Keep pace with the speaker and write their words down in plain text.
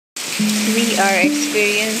We are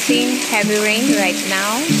experiencing heavy rain right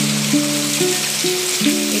now.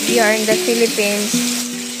 If you are in the Philippines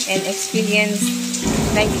and experience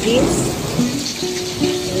like this,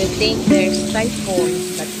 you will think there's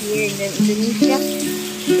typhoon. But here in Indonesia,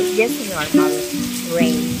 it's just normal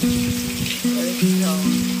rain. Very strong.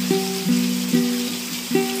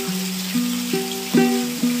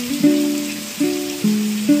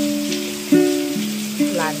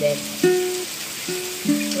 Flooded.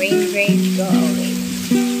 Rain, rain, go away.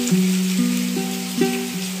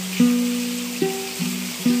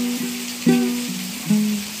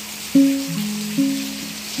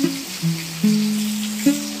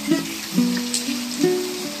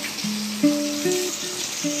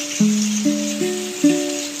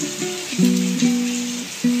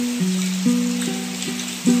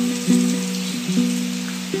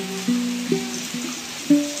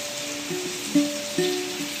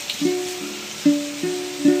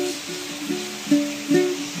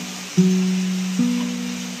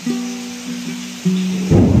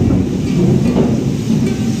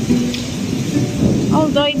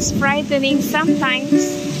 Although it's frightening sometimes,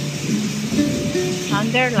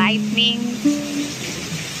 thunder, lightning,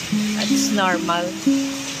 that's normal.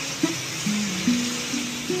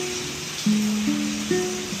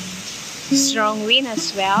 Strong wind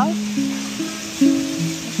as well.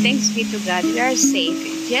 Thanks be to God, we are safe.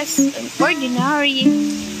 It's just an ordinary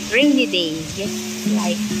rainy day, just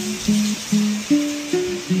like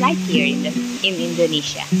here in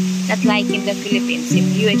Indonesia. Not like in the Philippines.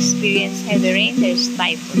 If you experience heavy rain, there's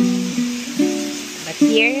typhoon. But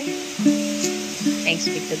here, thanks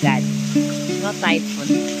be to God, no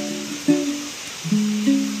typhoon.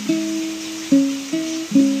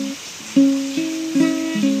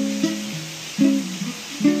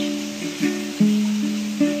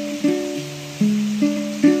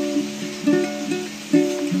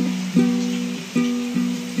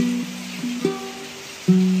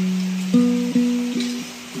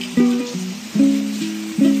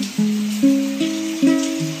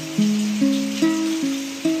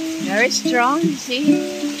 Very strong, see?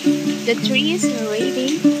 The trees are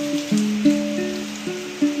waving.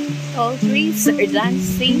 All trees are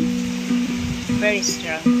dancing. Very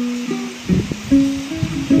strong.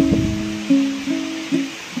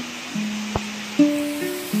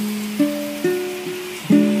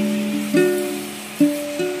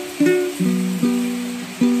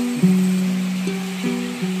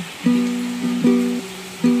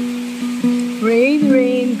 Rain,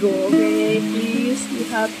 rain, go away, please. We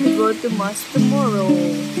have to go to Mass tomorrow.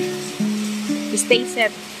 Stay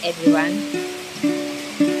safe, everyone.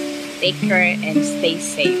 Take care and stay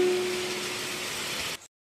safe.